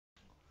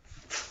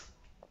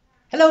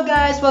Hello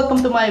guys, welcome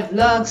to my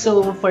vlog.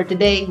 So for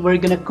today, we're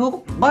gonna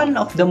cook one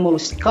of the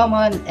most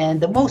common and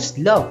the most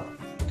loved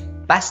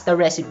pasta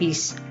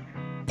recipes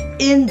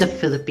in the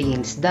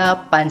Philippines,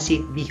 the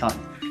PANCIT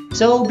BIHON.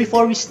 So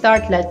before we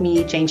start, let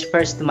me change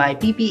first to my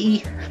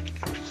PPE.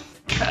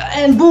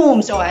 And boom!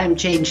 So I'm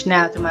changed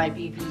now to my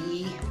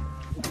PPE.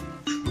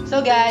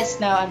 So guys,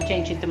 now I'm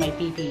changing to my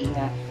PPE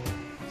now.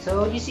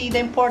 So you see,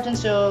 the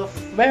importance of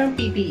wearing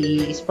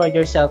PPE is for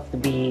yourself to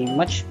be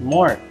much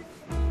more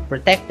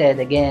protected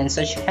against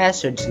such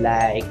hazards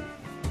like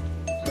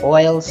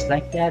oils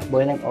like that,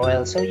 boiling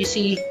oil. So you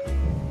see,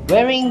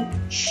 wearing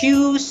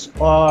shoes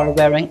or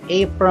wearing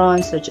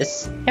aprons such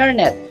as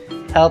hairnet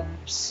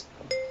helps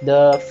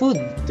the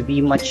food to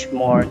be much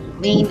more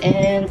clean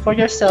and for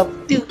yourself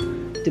too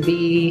to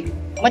be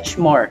much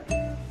more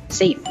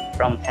safe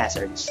from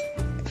hazards.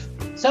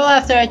 So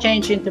after I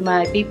change into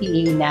my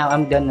PPE, now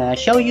I'm gonna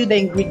show you the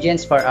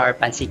ingredients for our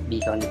PANCIT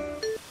BIHON.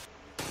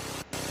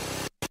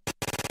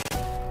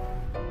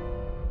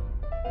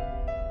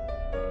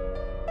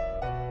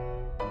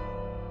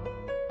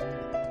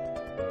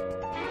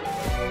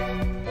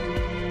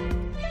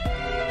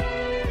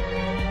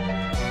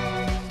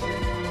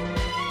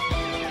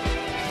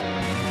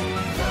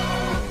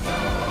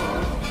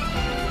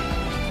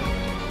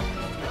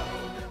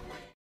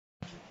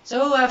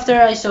 So after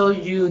I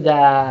showed you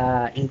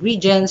the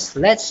ingredients,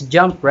 let's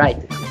jump right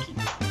to cooking.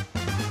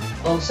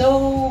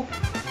 Also,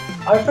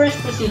 our first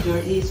procedure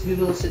is we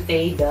will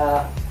saute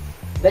the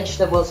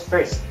vegetables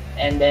first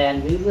and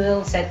then we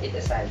will set it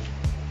aside.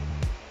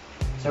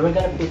 So we're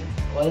gonna put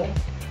oil.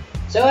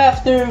 So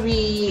after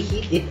we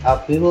heat it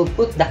up, we will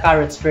put the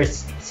carrots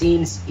first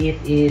since it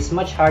is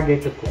much harder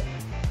to cook.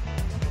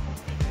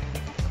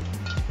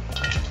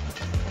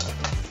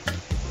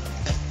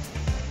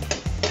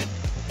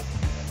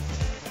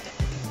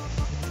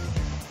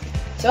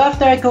 So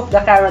after I cook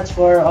the carrots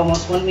for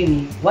almost 1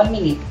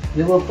 minute,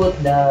 we will put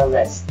the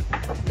rest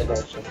of the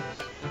vegetables.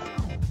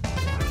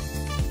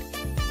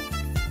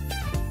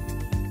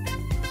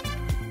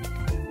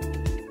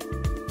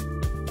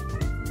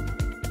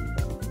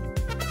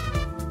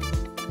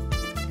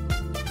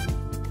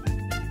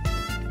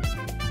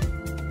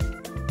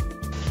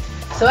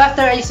 So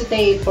after I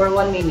saute it for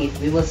 1 minute,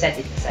 we will set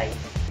it aside.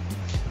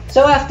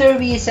 So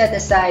after we set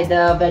aside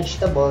the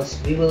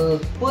vegetables, we will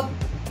put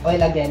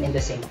oil again in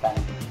the same pan.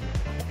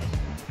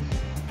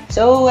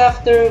 So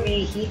after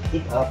we heat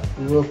it up,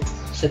 we will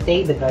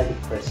saute the garlic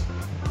first.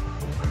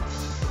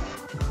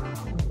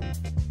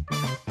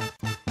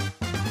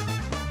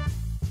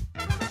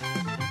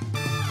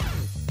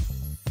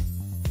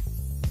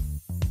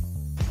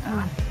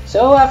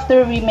 So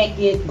after we make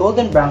it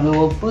golden brown, we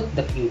will put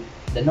the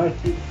nor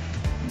cube.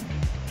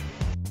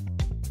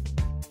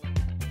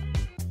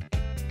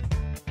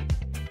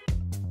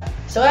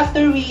 So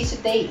after we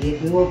saute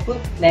it, we will put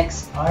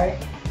next our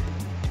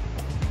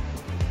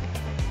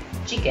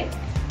chicken.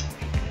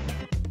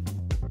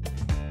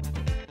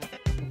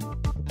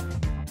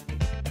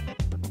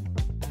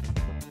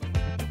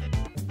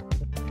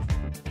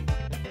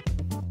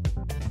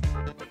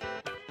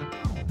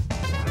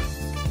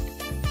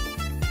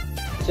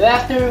 So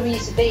after we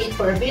saute it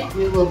for a bit,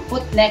 we will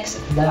put next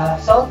the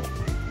salt,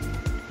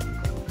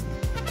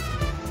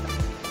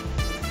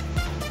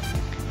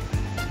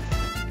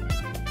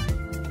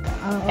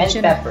 and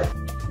pepper.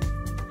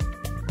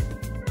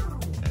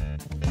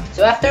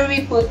 So after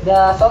we put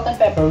the salt and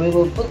pepper, we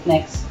will put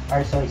next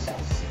our soy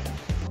sauce.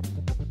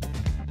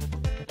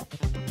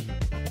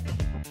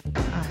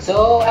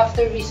 So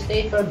after we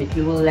saute for a bit,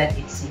 we will let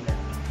it simmer.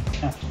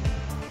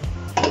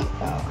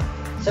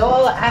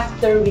 So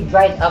after we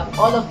dried up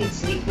all of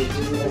its liquid,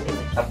 we will open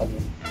it up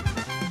again.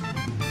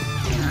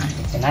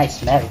 It's a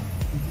nice smell.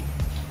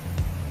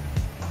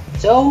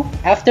 So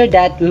after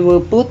that, we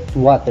will put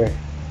water.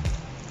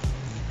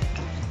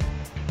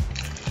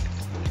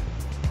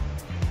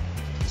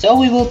 So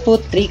we will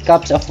put 3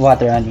 cups of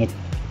water on it.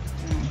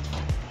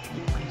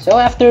 So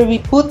after we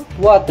put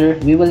water,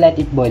 we will let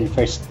it boil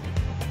first.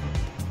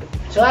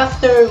 So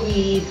after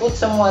we put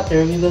some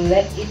water, we will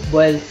let it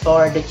boil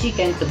for the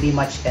chicken to be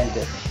much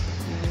tender.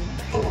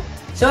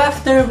 So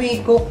after we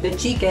cook the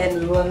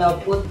chicken, we will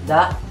now put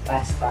the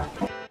pasta.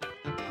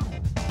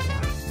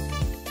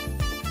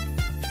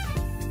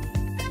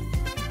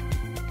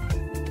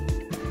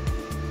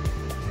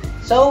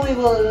 So we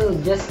will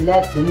just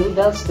let the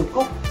noodles to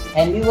cook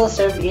and we will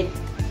serve it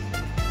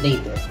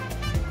later.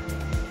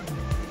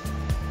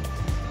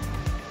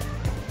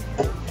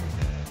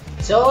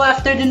 So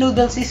after the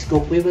noodles is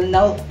cooked, we will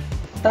now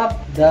top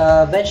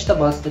the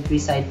vegetables that we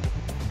set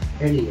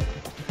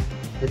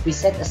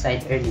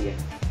aside earlier.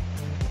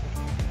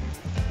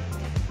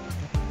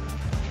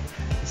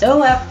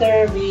 So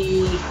after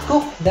we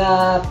cook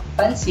the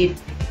pancit,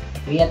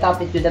 we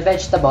top it with the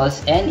vegetables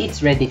and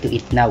it's ready to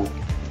eat now.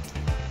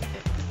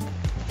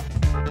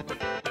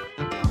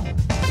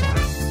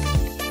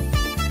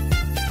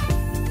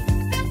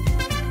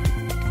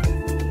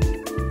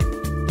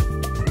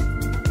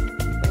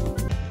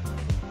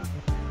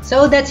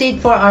 So that's it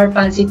for our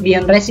pancit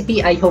BIHON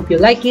recipe. I hope you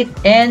like it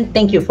and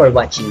thank you for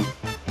watching.